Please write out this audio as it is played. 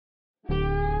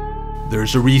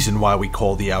There's a reason why we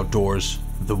call the outdoors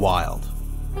the wild.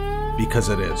 Because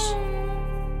it is.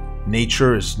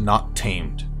 Nature is not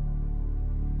tamed.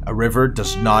 A river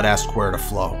does not ask where to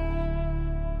flow.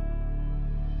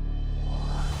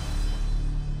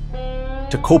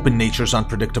 To cope in nature's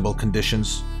unpredictable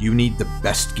conditions, you need the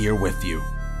best gear with you.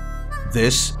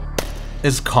 This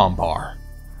is COMBAR,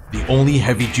 the only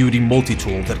heavy-duty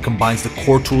multi-tool that combines the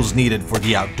core tools needed for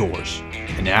the outdoors: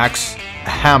 an axe, a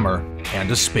hammer, and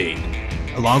a spade,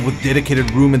 along with dedicated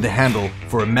room in the handle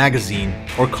for a magazine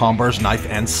or COMBAR's knife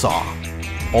and saw.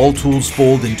 All tools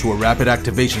fold into a rapid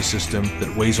activation system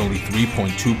that weighs only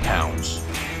 3.2 pounds.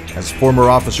 As former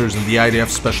officers in the IDF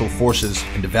Special Forces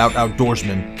and devout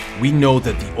outdoorsmen, we know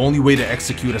that the only way to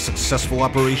execute a successful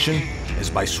operation is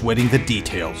by sweating the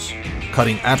details,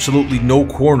 cutting absolutely no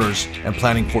corners, and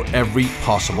planning for every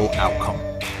possible outcome.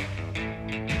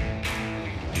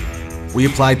 We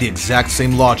applied the exact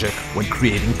same logic when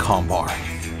creating COMBAR.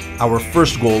 Our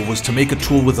first goal was to make a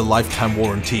tool with a lifetime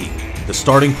warranty. The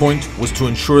starting point was to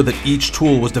ensure that each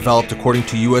tool was developed according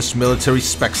to US military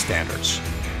spec standards.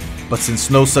 But since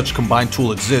no such combined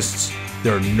tool exists,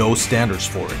 there are no standards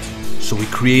for it. So we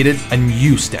created a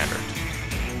new standard.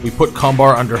 We put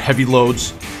COMBAR under heavy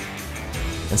loads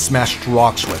and smashed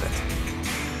rocks with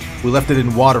it. We left it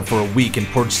in water for a week and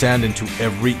poured sand into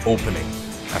every opening.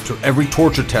 After every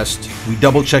torture test, we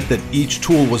double-checked that each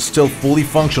tool was still fully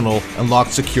functional and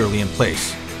locked securely in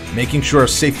place, making sure our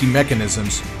safety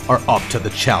mechanisms are up to the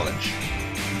challenge.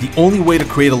 The only way to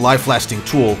create a life-lasting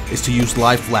tool is to use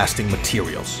life-lasting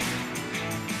materials.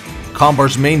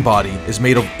 COMBAR's main body is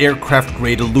made of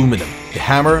aircraft-grade aluminum. The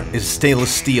hammer is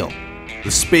stainless steel.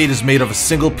 The spade is made of a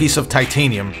single piece of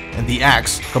titanium, and the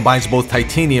axe combines both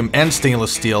titanium and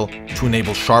stainless steel to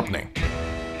enable sharpening.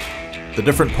 The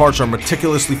different parts are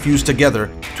meticulously fused together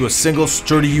to a single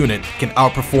sturdy unit can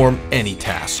outperform any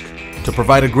task. To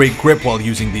provide a great grip while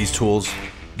using these tools,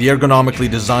 the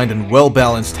ergonomically designed and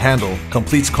well-balanced handle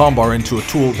completes COMBAR into a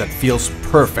tool that feels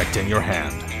perfect in your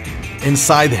hand.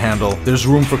 Inside the handle, there's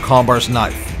room for COMBAR's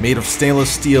knife, made of stainless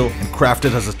steel and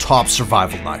crafted as a top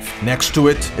survival knife. Next to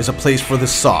it is a place for the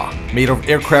saw, made of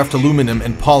aircraft aluminum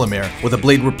and polymer with a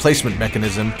blade replacement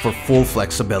mechanism for full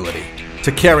flexibility.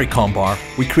 To carry COMBAR,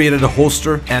 we created a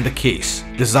holster and a case,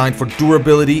 designed for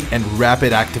durability and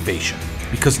rapid activation.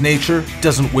 Because nature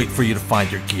doesn't wait for you to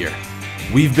find your gear.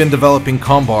 We've been developing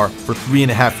COMBAR for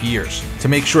 3.5 years to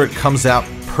make sure it comes out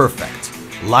perfect.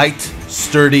 Light,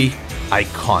 sturdy,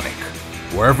 iconic.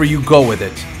 Wherever you go with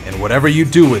it, and whatever you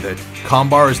do with it,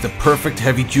 COMBAR is the perfect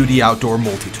heavy-duty outdoor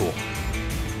multi-tool.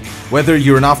 Whether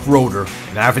you're an off-roader,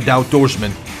 an avid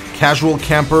outdoorsman, casual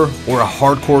camper, or a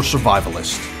hardcore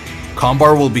survivalist,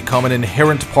 COMBAR will become an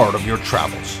inherent part of your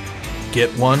travels. Get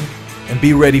one, and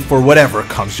be ready for whatever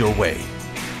comes your way.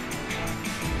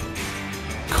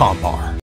 COMBAR.